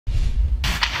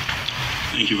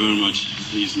Thank you very much.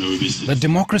 The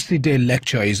Democracy Day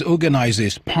lecture is organized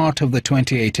as part of the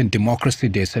 2018 Democracy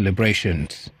Day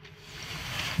celebrations.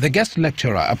 The guest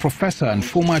lecturer, a professor and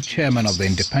former chairman of the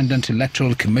Independent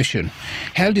Electoral Commission,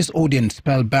 held his audience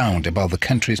spellbound about the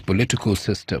country's political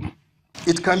system.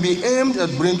 It can be aimed at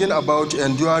bringing about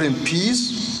enduring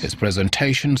peace. His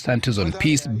presentation centers on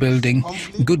peace building,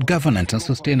 good governance and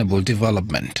sustainable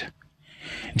development.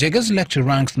 Jega's lecture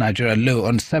ranks Nigeria low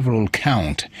on several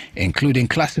counts, including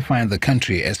classifying the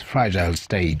country as fragile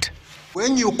state.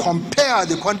 When you compare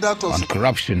the conduct of... On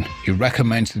corruption, he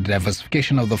recommends the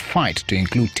diversification of the fight to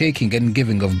include taking and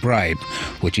giving of bribe,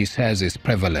 which he says is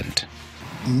prevalent.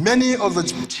 Many of the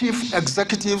chief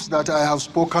executives that I have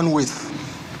spoken with,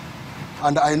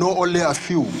 and I know only a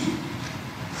few,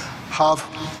 have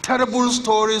terrible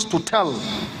stories to tell,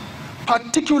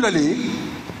 particularly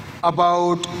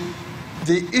about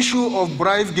the issue of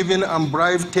bribe giving and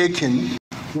bribe taking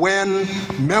when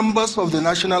members of the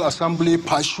National Assembly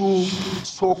pursue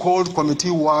so-called committee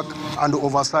work and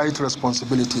oversight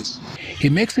responsibilities. He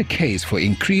makes a case for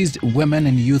increased women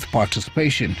and youth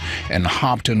participation and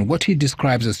harped on what he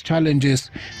describes as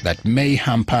challenges that may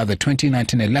hamper the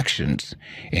 2019 elections,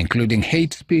 including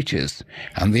hate speeches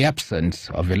and the absence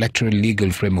of electoral legal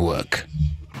framework.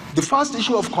 The first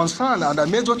issue of concern and a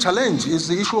major challenge is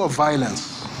the issue of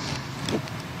violence.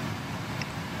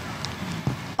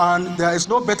 And there is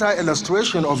no better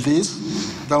illustration of this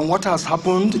than what has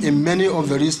happened in many of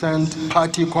the recent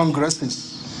party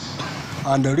congresses.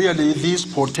 And really, these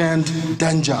portend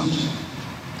danger.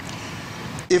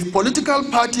 If political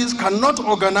parties cannot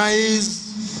organize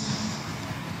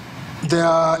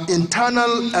their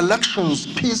internal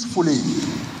elections peacefully,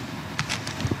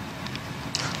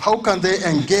 how can they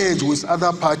engage with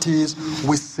other parties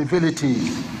with civility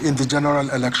in the general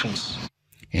elections?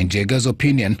 In Jega's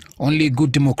opinion, only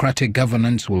good democratic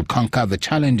governance will conquer the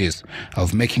challenges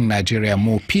of making Nigeria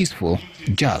more peaceful,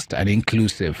 just and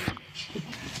inclusive.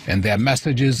 In their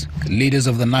messages, leaders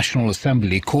of the National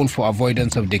Assembly call for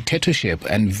avoidance of dictatorship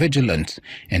and vigilance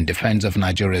in defense of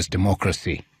Nigeria's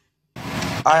democracy.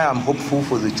 I am hopeful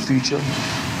for the future,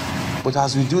 but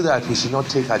as we do that, we should not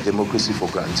take our democracy for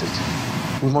granted.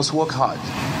 We must work hard,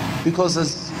 because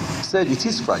as said, it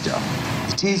is fragile.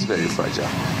 It is very fragile.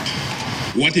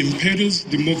 What imperils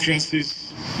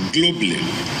democracies globally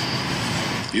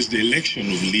is the election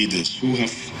of leaders who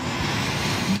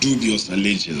have dubious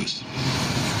allegiance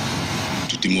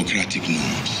to democratic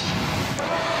norms.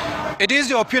 It is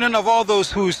the opinion of all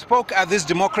those who spoke at this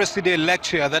Democracy Day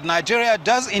lecture that Nigeria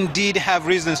does indeed have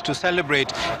reasons to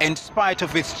celebrate in spite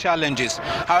of its challenges.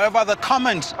 However, the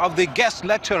comments of the guest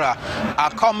lecturer are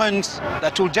comments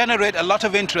that will generate a lot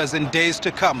of interest in days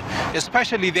to come,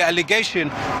 especially the allegation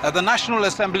that the National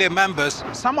Assembly members,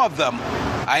 some of them,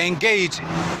 are engaged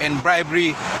in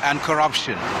bribery and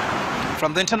corruption.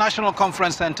 From the International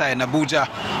Conference Center in Abuja,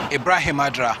 Ibrahim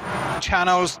Adra,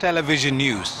 Channels Television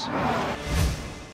News.